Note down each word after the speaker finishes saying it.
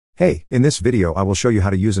Hey, in this video I will show you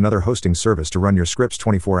how to use another hosting service to run your scripts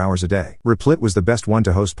 24 hours a day. Replit was the best one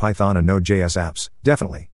to host Python and Node.js apps,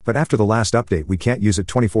 definitely. But after the last update we can't use it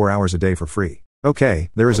 24 hours a day for free.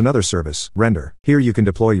 Okay, there is another service, Render. Here you can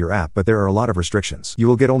deploy your app, but there are a lot of restrictions. You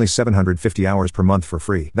will get only 750 hours per month for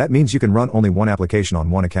free. That means you can run only one application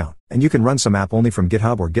on one account. And you can run some app only from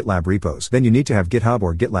GitHub or GitLab repos. Then you need to have GitHub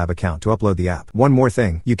or GitLab account to upload the app. One more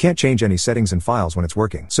thing, you can't change any settings and files when it's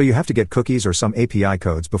working. So you have to get cookies or some API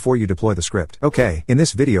codes before you deploy the script. Okay, in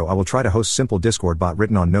this video I will try to host simple Discord bot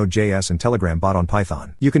written on Node.js and Telegram bot on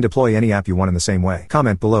Python. You can deploy any app you want in the same way.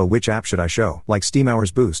 Comment below which app should I show, like Steam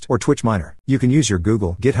Hours Boost or Twitch Miner. You can use your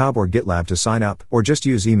Google, GitHub or GitLab to sign up, or just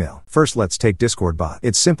use email. First let's take Discord bot.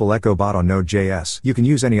 It's simple Echo bot on Node.js. You can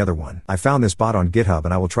use any other one. I found this bot on GitHub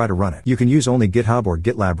and I will try to run it. You can use only GitHub or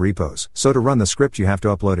GitLab repos, so to run the script you have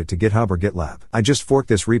to upload it to GitHub or GitLab. I just forked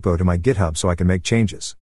this repo to my GitHub so I can make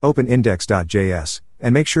changes. Open index.js,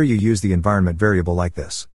 and make sure you use the environment variable like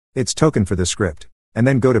this. It's token for this script. And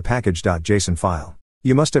then go to package.json file.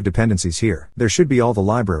 You must have dependencies here. There should be all the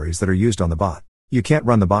libraries that are used on the bot. You can't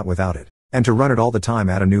run the bot without it. And to run it all the time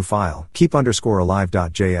add a new file,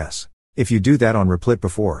 keep_alive.js. If you do that on Replit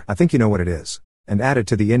before, I think you know what it is. And add it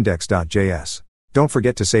to the index.js. Don't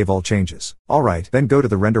forget to save all changes. Alright, then go to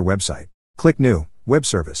the Render website. Click New, Web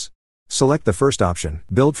Service. Select the first option,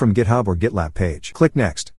 Build from GitHub or GitLab page. Click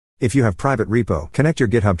Next. If you have private repo, connect your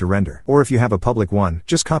GitHub to Render. Or if you have a public one,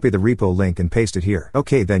 just copy the repo link and paste it here.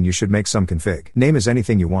 Okay, then you should make some config. Name is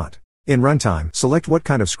anything you want. In runtime, select what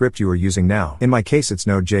kind of script you are using now. In my case it's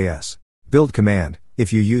Node.js. Build command.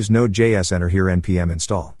 If you use Node.js, enter here npm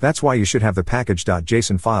install. That's why you should have the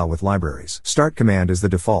package.json file with libraries. Start command is the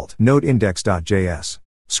default. Node index.js.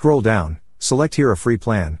 Scroll down. Select here a free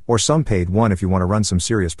plan, or some paid one if you want to run some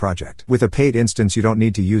serious project. With a paid instance you don't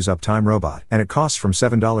need to use Uptime Robot, and it costs from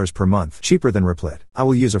 $7 per month, cheaper than Replit. I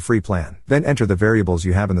will use a free plan. Then enter the variables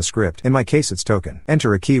you have in the script. In my case it's token.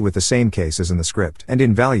 Enter a key with the same case as in the script. And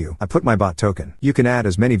in value, I put my bot token. You can add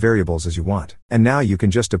as many variables as you want. And now you can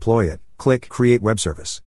just deploy it. Click Create Web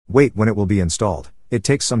Service. Wait when it will be installed. It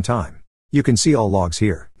takes some time. You can see all logs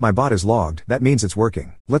here. My bot is logged, that means it's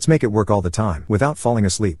working. Let's make it work all the time, without falling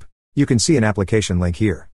asleep. You can see an application link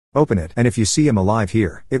here. Open it, and if you see I'm alive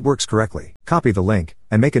here, it works correctly. Copy the link,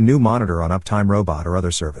 and make a new monitor on Uptime Robot or other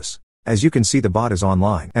service. As you can see the bot is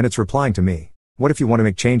online, and it's replying to me. What if you want to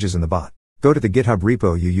make changes in the bot? Go to the GitHub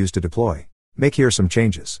repo you used to deploy. Make here some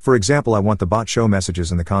changes. For example, I want the bot show messages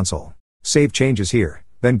in the console. Save changes here,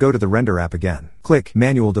 then go to the Render app again. Click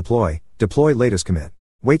Manual Deploy, deploy latest commit.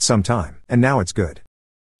 Wait some time, and now it's good.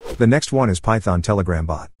 The next one is Python Telegram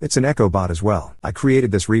bot. It's an Echo bot as well. I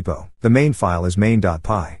created this repo. The main file is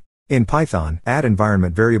main.py. In Python, add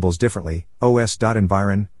environment variables differently,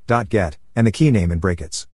 os.environ.get, and the key name in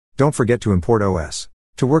brackets. Don't forget to import os.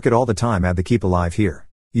 To work it all the time add the keep alive here.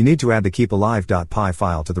 You need to add the keepalive.py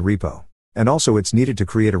file to the repo. And also it's needed to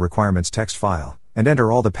create a requirements text file, and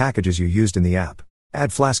enter all the packages you used in the app.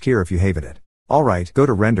 Add Flask here if you hated it. Alright, go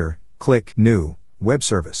to Render, click New, Web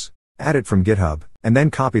Service. Add it from GitHub, and then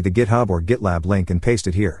copy the GitHub or GitLab link and paste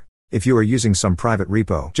it here. If you are using some private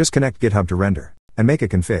repo, just connect GitHub to Render, and make a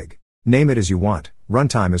config. Name it as you want.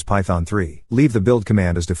 Runtime is Python 3. Leave the build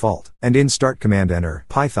command as default. And in start command enter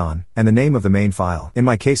Python, and the name of the main file. In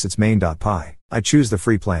my case it's main.py. I choose the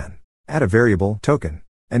free plan. Add a variable, token.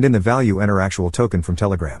 And in the value enter actual token from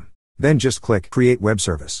Telegram. Then just click Create Web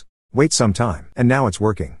Service. Wait some time, and now it's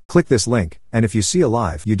working. Click this link, and if you see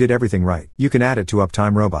alive, you did everything right. You can add it to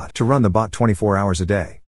Uptime Robot to run the bot 24 hours a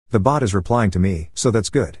day. The bot is replying to me, so that's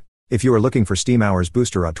good. If you are looking for Steam Hours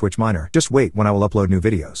Booster or Twitch Miner, just wait when I will upload new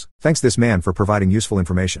videos. Thanks this man for providing useful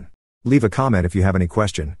information. Leave a comment if you have any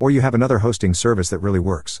question, or you have another hosting service that really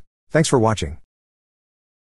works. Thanks for watching.